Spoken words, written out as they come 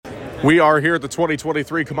We are here at the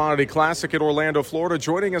 2023 Commodity Classic in Orlando, Florida.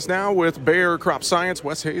 Joining us now with Bayer Crop Science,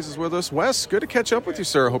 Wes Hayes is with us. Wes, good to catch up with you,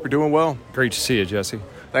 sir. Hope you're doing well. Great to see you, Jesse.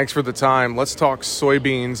 Thanks for the time. Let's talk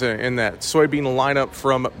soybeans and that soybean lineup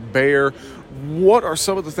from Bayer. What are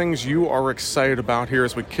some of the things you are excited about here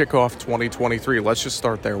as we kick off 2023? Let's just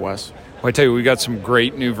start there, Wes. Well, I tell you, we got some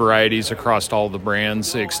great new varieties across all the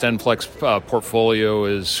brands. The XtendFlex portfolio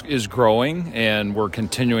is growing, and we're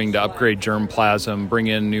continuing to upgrade germplasm, bring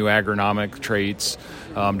in new agronomic traits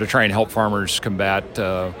to try and help farmers combat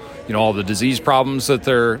all the disease problems that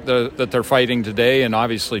they're fighting today, and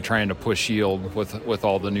obviously trying to push yield with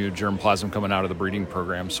all the new germplasm coming out of the breeding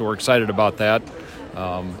program. So we're excited about that.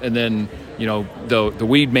 And then, the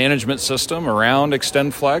weed management system around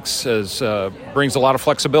XtendFlex brings a lot of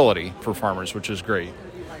flexibility for farmers, which is great.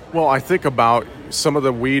 Well, I think about some of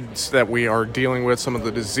the weeds that we are dealing with, some of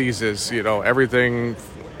the diseases, everything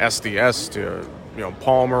SDS to,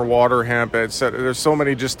 Palmer, water hemp, etc. There's so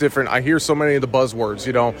many just different, I hear so many of the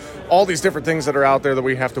buzzwords, all these different things that are out there that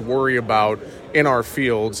we have to worry about in our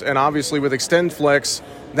fields. And obviously with XtendFlex,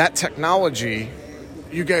 that technology,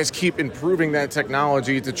 you guys keep improving that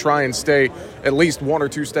technology to try and stay at least one or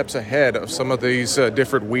two steps ahead of some of these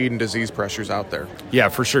different weed and disease pressures out there. Yeah,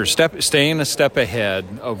 for sure. Staying a step ahead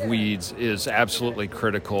of weeds is absolutely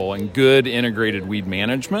critical, and good integrated weed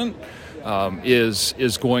management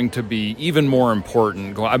is going to be even more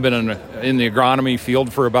important. I've been in the agronomy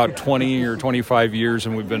field for about 20 or 25 years,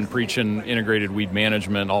 and we've been preaching integrated weed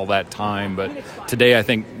management all that time. But today, I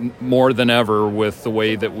think more than ever, with the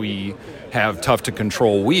way that we have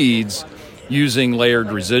tough-to-control weeds, using layered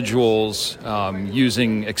residuals,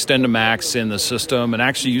 using XtendiMax in the system, and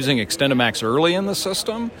actually using XtendiMax early in the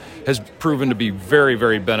system has proven to be very,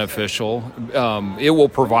 very beneficial. It will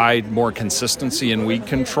provide more consistency in weed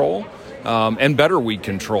control and better weed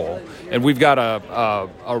control. And we've got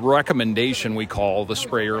a recommendation we call the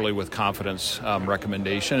Spray Early with Confidence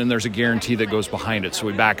recommendation, and there's a guarantee that goes behind it, so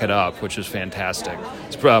we back it up, which is fantastic.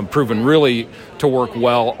 It's proven really to work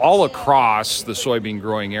well all across the soybean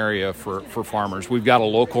growing area for farmers. We've got a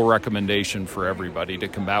local recommendation for everybody to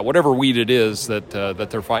combat whatever weed it is that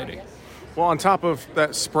they're fighting. Well, on top of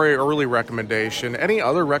that spray early recommendation, any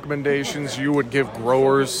other recommendations you would give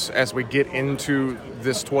growers as we get into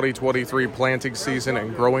this 2023 planting season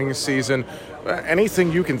and growing season?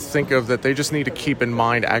 Anything you can think of that they just need to keep in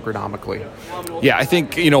mind agronomically? Yeah, I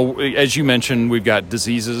think, as you mentioned, we've got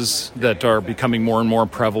diseases that are becoming more and more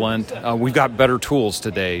prevalent. We've got better tools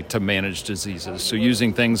today to manage diseases. So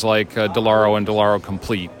using things like Delaro and Delaro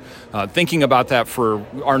Complete. Thinking about that for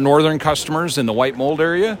our northern customers in the white mold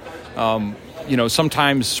area,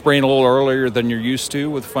 sometimes spraying a little earlier than you're used to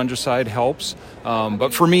with fungicide helps.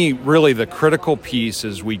 But for me, really the critical piece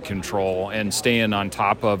is weed control and staying on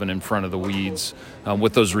top of and in front of the weeds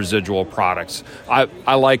with those residual products.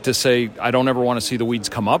 I like to say I don't ever want to see the weeds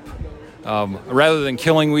come up. Rather than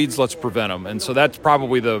killing weeds, let's prevent them. And so that's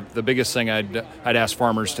probably the biggest thing I'd ask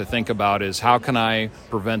farmers to think about is how can I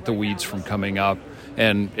prevent the weeds from coming up?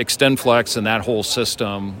 And XtendFlex and that whole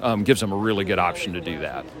system gives them a really good option to do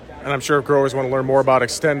that. And I'm sure if growers want to learn more about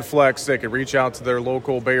XtendFlex, they can reach out to their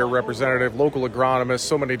local Bayer representative, local agronomist.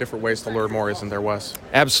 So many different ways to learn more, isn't there, Wes?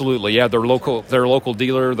 Absolutely, yeah. Their local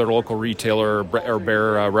dealer, their local retailer, or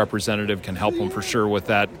Bayer representative can help them for sure with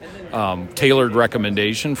that tailored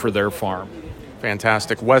recommendation for their farm.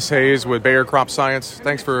 Fantastic. Wes Hayes with Bayer Crop Science.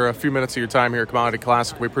 Thanks for a few minutes of your time here at Commodity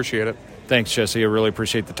Classic. We appreciate it. Thanks, Jesse. I really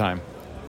appreciate the time.